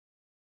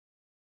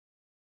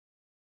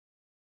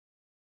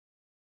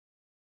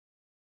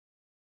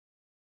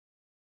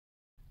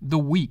The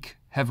weak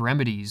have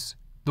remedies,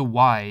 the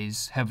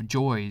wise have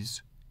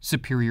joys.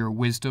 Superior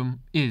wisdom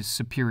is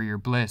superior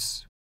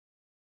bliss.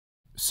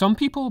 Some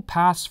people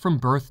pass from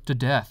birth to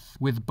death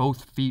with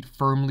both feet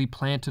firmly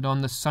planted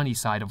on the sunny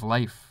side of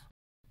life.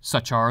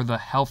 Such are the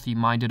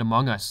healthy-minded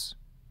among us.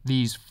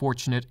 These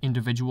fortunate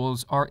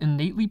individuals are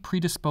innately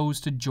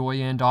predisposed to joy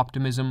and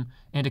optimism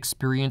and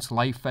experience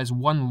life as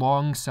one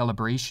long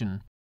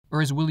celebration.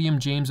 Or as William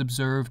James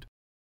observed,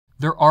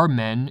 there are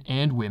men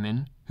and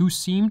women who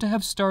seem to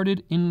have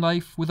started in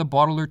life with a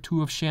bottle or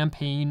two of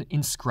champagne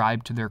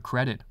inscribed to their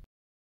credit.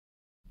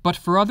 But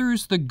for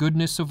others, the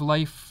goodness of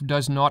life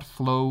does not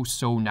flow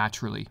so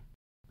naturally.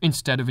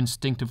 Instead of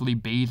instinctively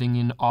bathing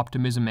in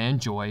optimism and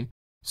joy,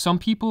 some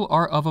people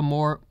are of a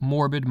more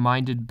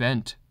morbid-minded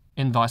bent,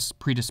 and thus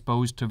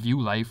predisposed to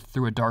view life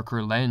through a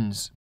darker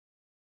lens.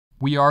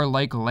 We are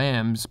like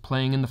lambs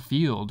playing in the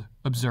field,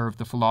 observed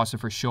the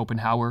philosopher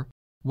Schopenhauer,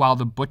 while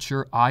the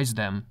butcher eyes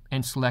them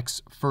and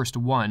selects first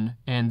one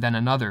and then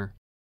another.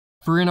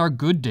 For in our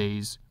good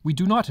days, we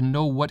do not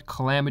know what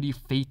calamity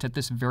fate at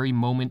this very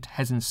moment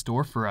has in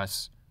store for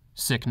us.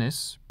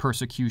 Sickness,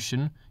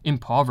 persecution,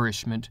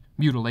 impoverishment,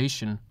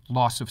 mutilation,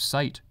 loss of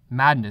sight,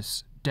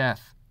 madness,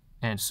 death,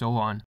 and so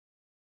on.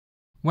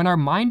 When our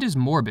mind is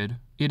morbid,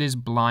 it is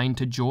blind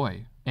to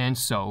joy, and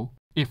so,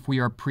 if we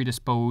are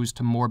predisposed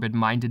to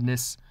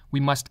morbid-mindedness, we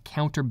must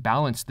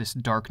counterbalance this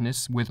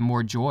darkness with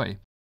more joy.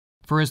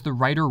 For as the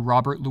writer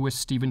Robert Louis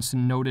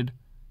Stevenson noted,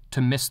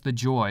 to miss the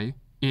joy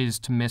is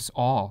to miss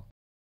all.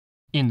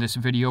 In this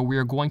video, we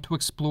are going to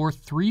explore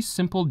 3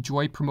 simple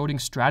joy-promoting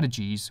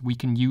strategies we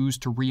can use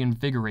to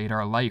reinvigorate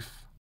our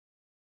life.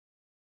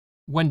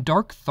 When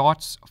dark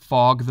thoughts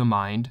fog the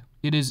mind,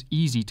 it is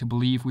easy to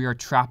believe we are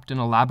trapped in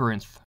a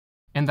labyrinth,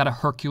 and that a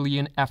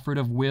Herculean effort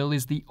of will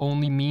is the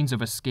only means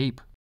of escape.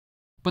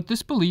 But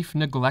this belief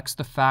neglects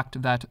the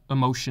fact that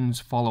emotions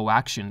follow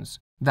actions,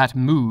 that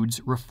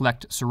moods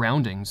reflect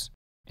surroundings,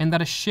 and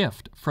that a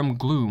shift from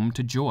gloom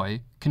to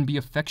joy can be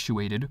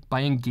effectuated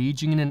by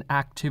engaging in an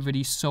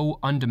activity so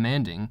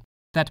undemanding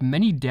that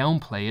many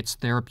downplay its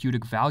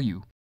therapeutic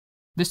value.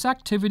 This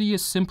activity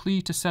is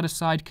simply to set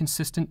aside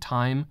consistent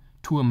time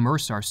to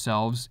immerse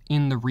ourselves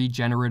in the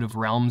regenerative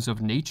realms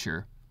of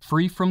nature,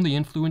 free from the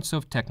influence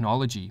of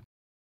technology.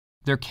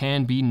 There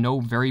can be no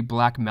very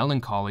black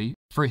melancholy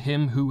for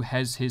him who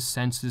has his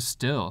senses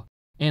still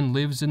and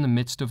lives in the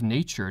midst of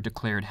nature,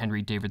 declared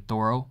Henry David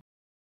Thoreau.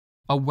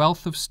 A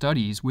wealth of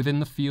studies within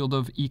the field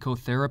of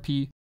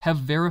ecotherapy have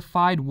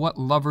verified what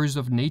lovers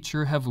of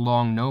nature have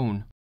long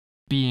known.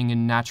 Being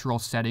in natural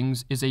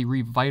settings is a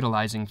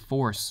revitalizing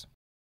force.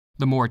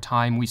 The more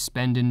time we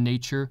spend in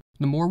nature,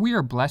 the more we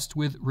are blessed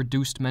with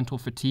reduced mental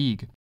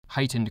fatigue,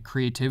 heightened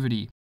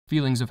creativity,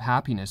 feelings of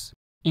happiness,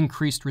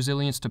 increased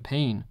resilience to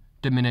pain,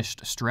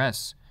 diminished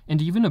stress,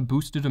 and even a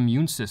boosted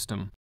immune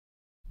system.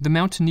 The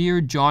mountaineer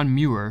John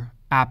Muir,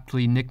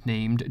 aptly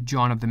nicknamed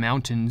John of the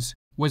Mountains,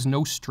 was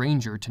no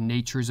stranger to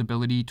nature's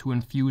ability to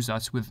infuse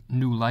us with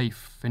new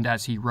life, and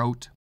as he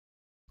wrote,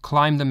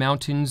 "Climb the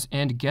mountains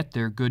and get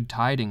their good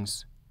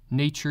tidings.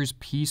 Nature's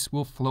peace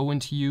will flow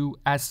into you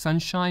as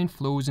sunshine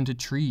flows into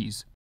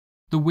trees.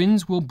 The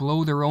winds will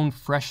blow their own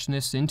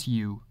freshness into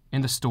you,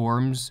 and the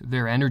storms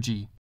their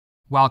energy,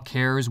 while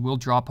cares will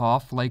drop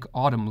off like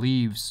autumn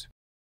leaves.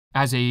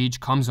 As age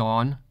comes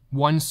on,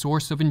 one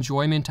source of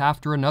enjoyment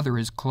after another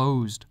is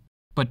closed,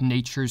 but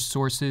nature's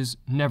sources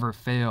never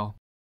fail."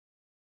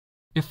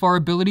 If our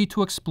ability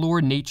to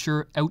explore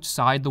nature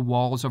outside the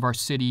walls of our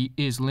city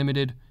is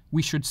limited,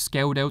 we should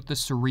scout out the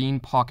serene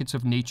pockets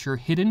of nature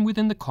hidden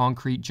within the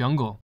concrete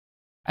jungle,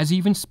 as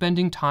even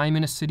spending time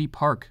in a city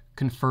park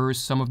confers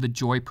some of the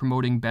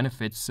joy-promoting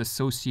benefits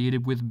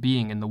associated with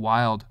being in the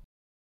wild.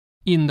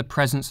 In the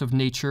presence of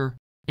nature,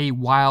 a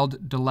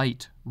wild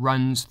delight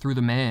runs through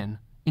the man,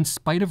 in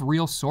spite of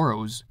real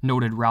sorrows,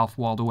 noted Ralph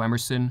Waldo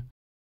Emerson.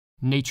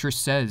 Nature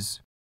says,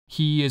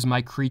 "He is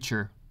my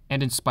creature,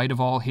 and in spite of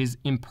all his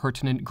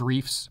impertinent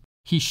griefs,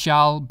 he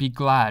shall be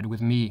glad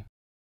with me."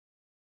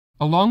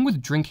 Along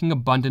with drinking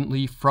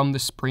abundantly from the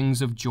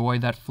springs of joy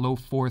that flow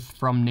forth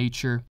from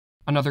nature,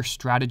 another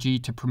strategy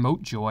to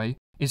promote joy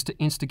is to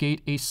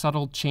instigate a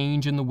subtle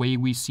change in the way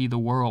we see the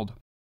world.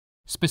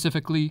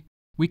 Specifically,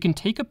 we can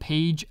take a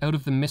page out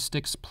of the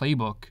mystic's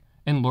playbook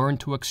and learn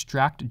to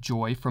extract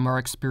joy from our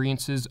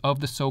experiences of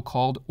the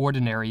so-called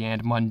ordinary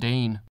and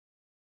mundane.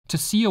 To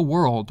see a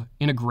world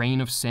in a grain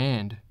of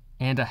sand,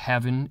 and a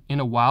heaven in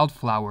a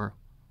wildflower,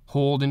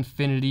 hold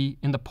infinity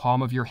in the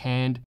palm of your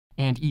hand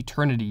and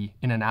eternity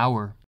in an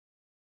hour.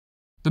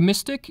 The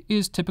mystic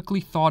is typically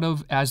thought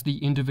of as the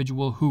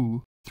individual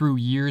who, through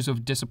years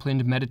of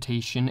disciplined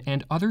meditation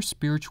and other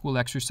spiritual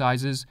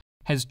exercises,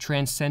 has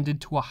transcended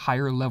to a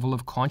higher level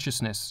of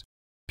consciousness,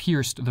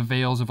 pierced the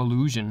veils of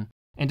illusion,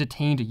 and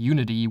attained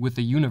unity with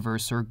the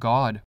universe or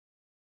God.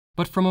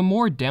 But from a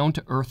more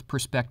down-to-earth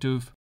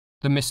perspective,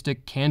 the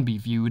mystic can be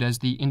viewed as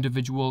the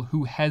individual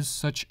who has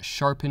such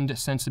sharpened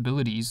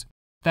sensibilities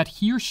that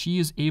he or she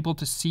is able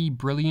to see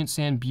brilliance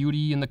and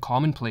beauty in the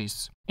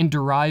commonplace and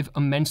derive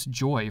immense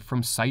joy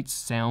from sights,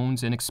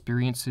 sounds, and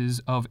experiences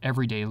of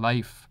everyday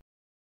life.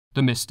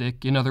 The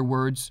mystic, in other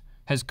words,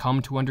 has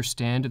come to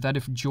understand that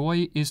if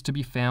joy is to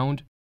be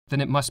found,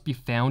 then it must be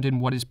found in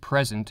what is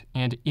present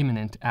and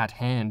imminent at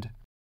hand.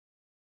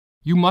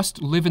 You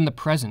must live in the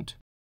present,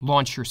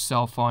 launch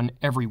yourself on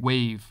every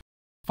wave,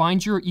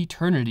 find your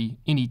eternity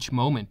in each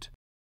moment.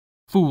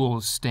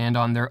 Fools stand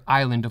on their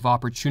island of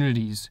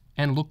opportunities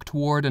and look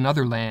toward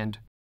another land.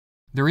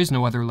 There is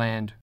no other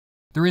land.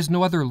 There is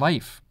no other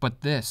life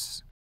but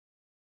this.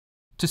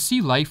 To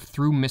see life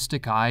through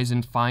mystic eyes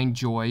and find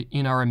joy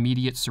in our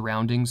immediate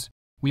surroundings,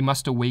 we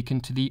must awaken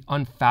to the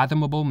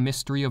unfathomable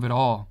mystery of it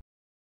all.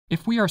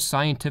 If we are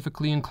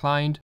scientifically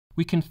inclined,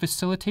 we can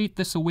facilitate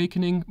this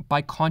awakening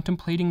by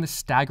contemplating the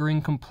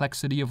staggering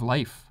complexity of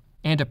life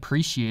and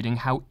appreciating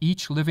how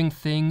each living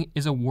thing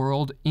is a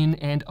world in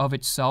and of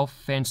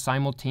itself and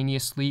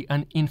simultaneously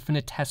an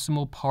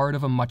infinitesimal part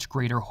of a much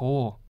greater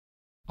whole.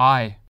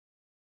 A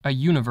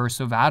universe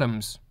of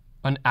atoms,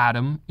 an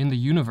atom in the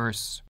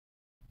universe.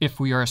 If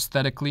we are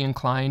aesthetically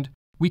inclined,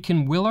 we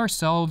can will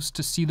ourselves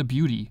to see the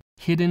beauty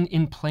hidden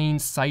in plain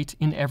sight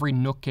in every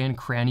nook and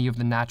cranny of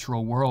the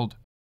natural world.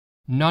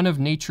 None of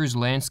nature's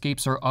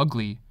landscapes are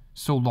ugly,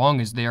 so long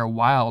as they are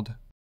wild.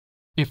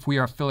 If we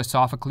are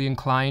philosophically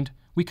inclined,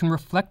 we can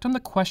reflect on the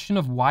question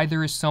of why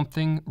there is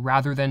something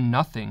rather than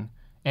nothing,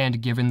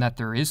 and given that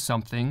there is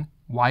something,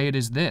 why it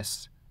is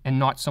this, and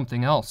not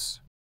something else.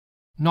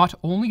 Not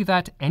only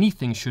that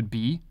anything should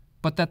be,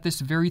 but that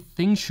this very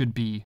thing should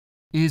be,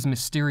 is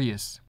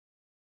mysterious.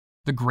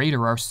 The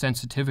greater our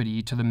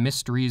sensitivity to the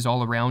mysteries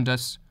all around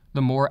us,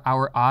 the more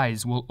our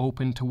eyes will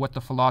open to what the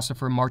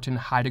philosopher Martin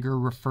Heidegger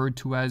referred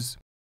to as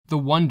the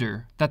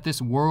wonder that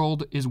this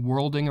world is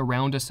worlding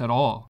around us at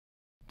all,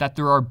 that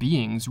there are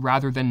beings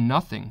rather than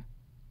nothing,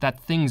 that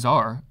things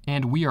are,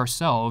 and we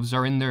ourselves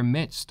are in their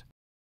midst,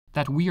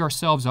 that we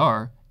ourselves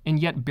are, and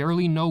yet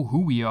barely know who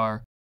we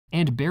are,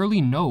 and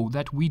barely know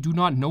that we do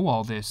not know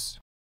all this.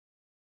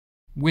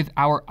 With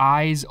our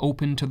eyes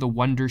open to the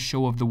wonder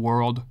show of the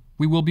world,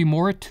 we will be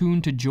more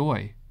attuned to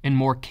joy and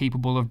more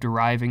capable of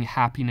deriving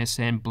happiness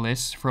and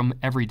bliss from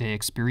everyday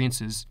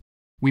experiences.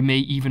 We may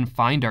even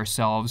find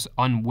ourselves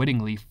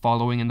unwittingly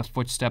following in the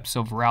footsteps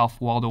of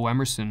Ralph Waldo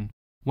Emerson,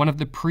 one of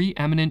the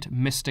preeminent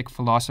mystic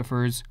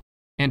philosophers,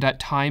 and at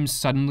times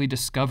suddenly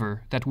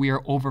discover that we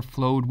are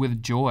overflowed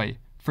with joy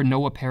for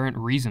no apparent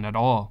reason at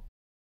all.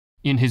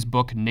 In his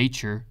book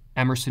Nature,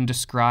 Emerson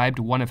described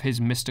one of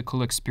his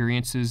mystical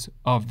experiences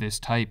of this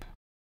type.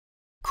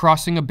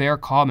 Crossing a bare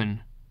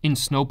common, in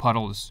snow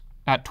puddles,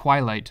 at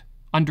twilight,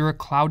 under a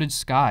clouded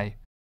sky,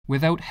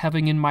 without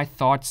having in my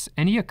thoughts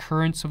any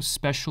occurrence of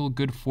special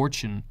good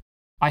fortune,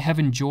 I have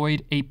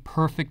enjoyed a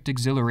perfect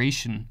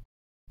exhilaration.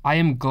 I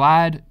am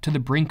glad to the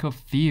brink of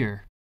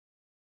fear.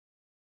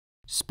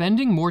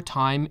 Spending more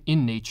time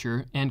in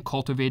nature and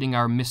cultivating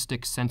our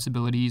mystic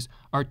sensibilities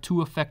are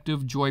two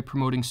effective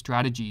joy-promoting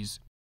strategies.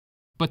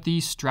 But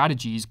these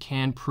strategies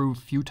can prove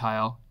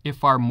futile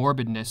if our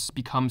morbidness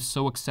becomes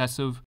so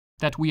excessive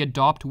that we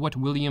adopt what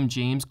William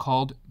James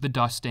called the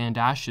dust and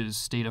ashes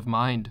state of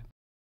mind.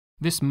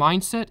 This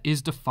mindset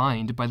is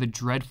defined by the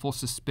dreadful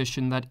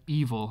suspicion that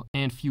evil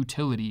and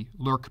futility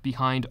lurk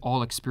behind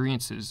all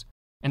experiences,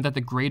 and that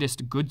the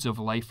greatest goods of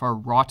life are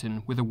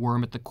rotten with a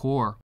worm at the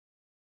core.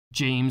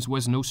 James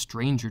was no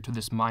stranger to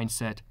this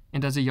mindset,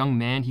 and as a young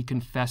man he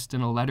confessed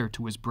in a letter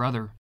to his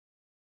brother,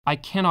 "I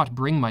cannot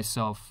bring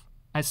myself,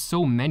 as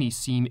so many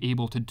seem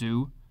able to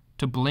do,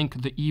 to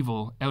blink the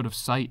evil out of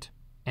sight,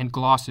 and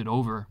gloss it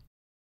over."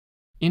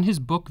 In his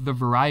book The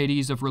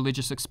Varieties of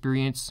Religious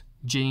Experience,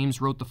 James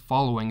wrote the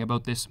following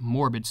about this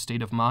morbid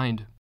state of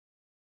mind.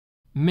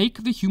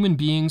 Make the human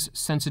being's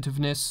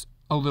sensitiveness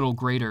a little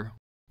greater,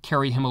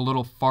 carry him a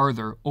little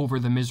farther over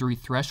the misery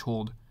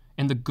threshold,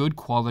 and the good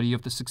quality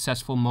of the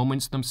successful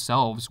moments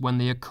themselves when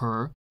they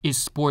occur is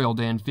spoiled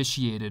and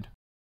vitiated.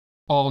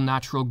 All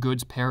natural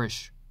goods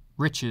perish,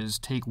 riches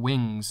take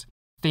wings,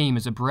 fame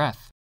is a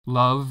breath,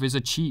 love is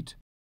a cheat,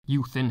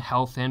 youth and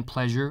health and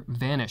pleasure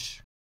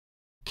vanish.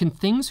 Can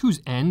things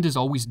whose end is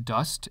always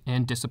dust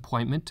and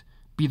disappointment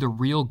be the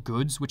real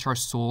goods which our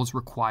souls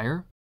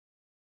require?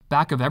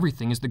 Back of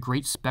everything is the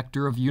great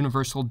specter of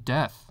universal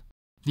death,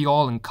 the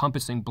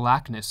all-encompassing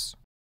blackness.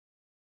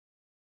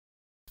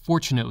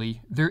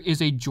 Fortunately, there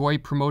is a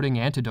joy-promoting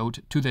antidote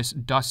to this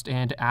dust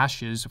and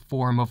ashes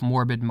form of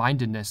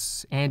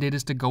morbid-mindedness, and it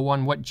is to go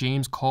on what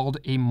James called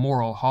a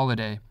moral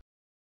holiday.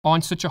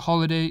 On such a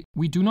holiday,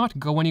 we do not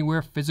go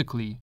anywhere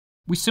physically.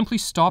 We simply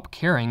stop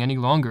caring any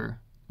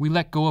longer. We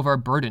let go of our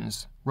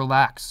burdens,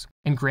 relax,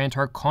 and grant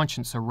our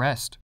conscience a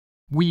rest.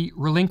 We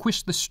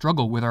relinquish the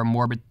struggle with our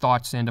morbid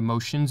thoughts and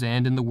emotions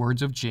and, in the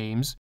words of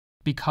James,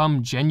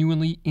 become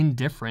genuinely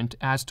indifferent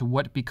as to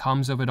what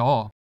becomes of it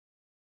all.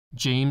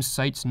 James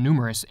cites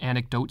numerous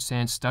anecdotes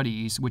and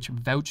studies which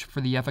vouch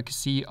for the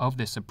efficacy of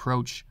this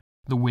approach,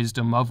 the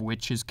wisdom of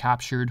which is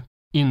captured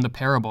in the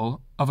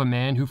parable of a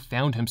man who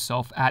found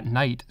himself at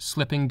night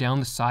slipping down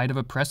the side of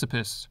a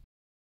precipice.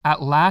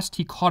 At last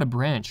he caught a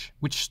branch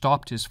which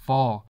stopped his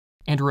fall,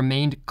 and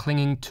remained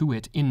clinging to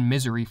it in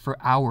misery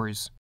for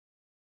hours.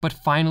 But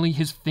finally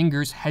his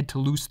fingers had to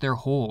loose their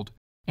hold,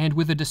 and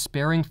with a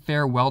despairing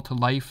farewell to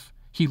life,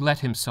 he let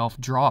himself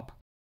drop.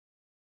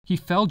 He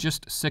fell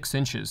just 6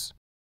 inches.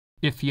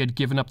 If he had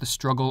given up the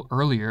struggle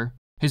earlier,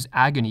 his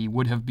agony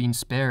would have been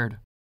spared.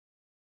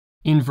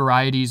 In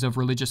Varieties of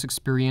Religious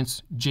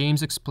Experience,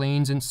 James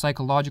explains in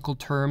psychological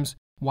terms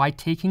why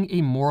taking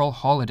a moral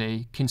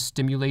holiday can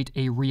stimulate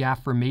a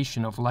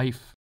reaffirmation of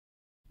life.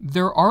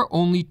 There are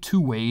only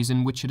 2 ways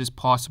in which it is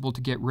possible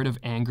to get rid of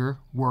anger,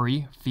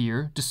 worry,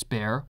 fear,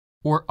 despair,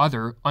 or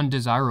other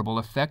undesirable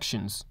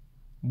affections.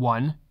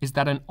 One is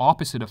that an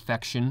opposite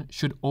affection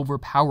should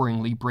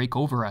overpoweringly break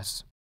over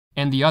us,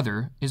 and the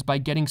other is by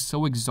getting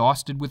so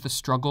exhausted with the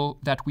struggle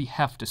that we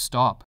have to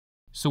stop.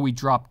 So we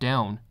drop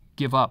down,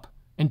 give up,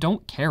 and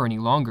don't care any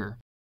longer.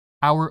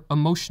 Our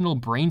emotional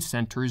brain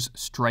centers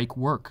strike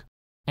work,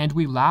 and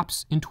we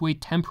lapse into a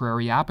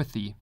temporary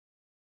apathy.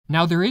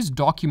 Now, there is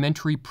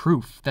documentary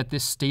proof that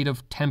this state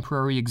of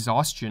temporary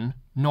exhaustion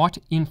not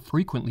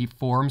infrequently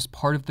forms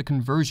part of the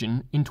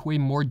conversion into a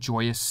more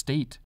joyous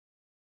state.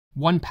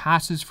 One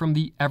passes from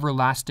the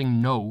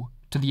everlasting no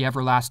to the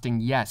everlasting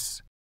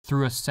yes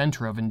through a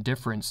center of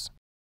indifference.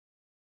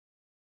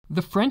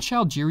 The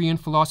French-Algerian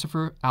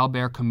philosopher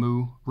Albert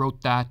Camus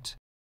wrote that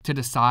to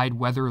decide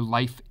whether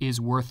life is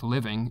worth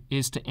living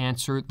is to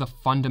answer the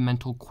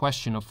fundamental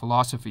question of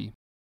philosophy.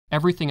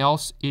 Everything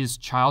else is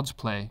child's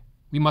play.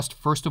 We must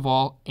first of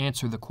all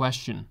answer the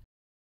question.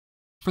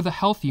 For the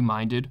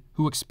healthy-minded,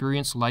 who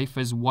experience life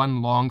as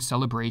one long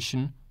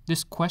celebration,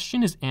 this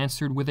question is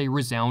answered with a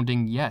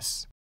resounding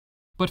yes.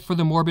 But for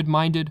the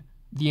morbid-minded,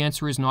 the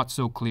answer is not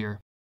so clear.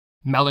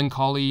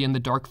 Melancholy and the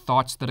dark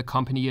thoughts that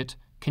accompany it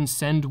can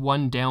send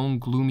one down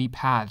gloomy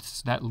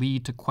paths that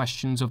lead to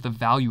questions of the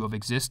value of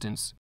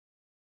existence.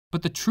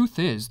 But the truth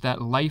is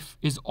that life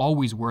is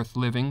always worth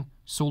living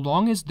so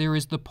long as there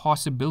is the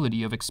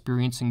possibility of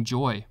experiencing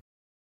joy.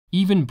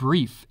 Even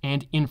brief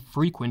and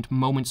infrequent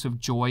moments of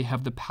joy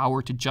have the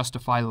power to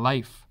justify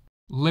life,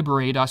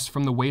 liberate us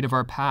from the weight of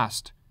our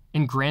past,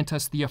 and grant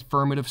us the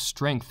affirmative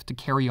strength to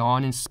carry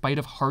on in spite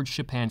of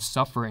hardship and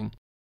suffering.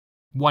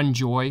 One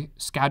joy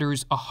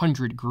scatters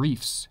 100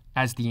 griefs,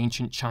 as the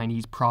ancient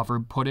Chinese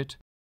proverb put it,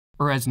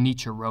 or as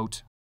Nietzsche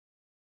wrote.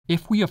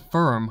 If we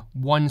affirm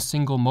one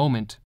single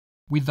moment,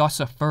 we thus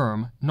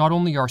affirm not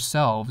only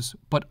ourselves,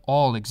 but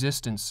all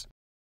existence.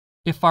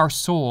 If our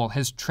soul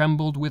has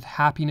trembled with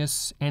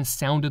happiness and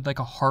sounded like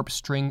a harp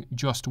string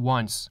just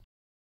once,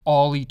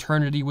 all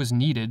eternity was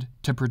needed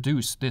to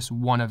produce this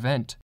one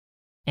event.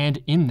 And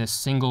in this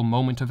single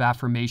moment of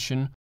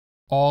affirmation,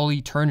 all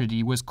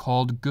eternity was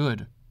called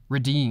good,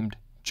 redeemed,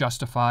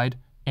 justified,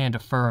 and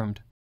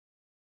affirmed.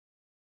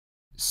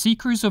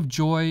 Seekers of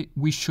joy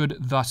we should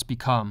thus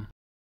become.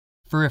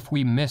 For if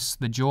we miss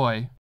the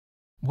joy,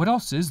 what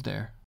else is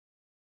there?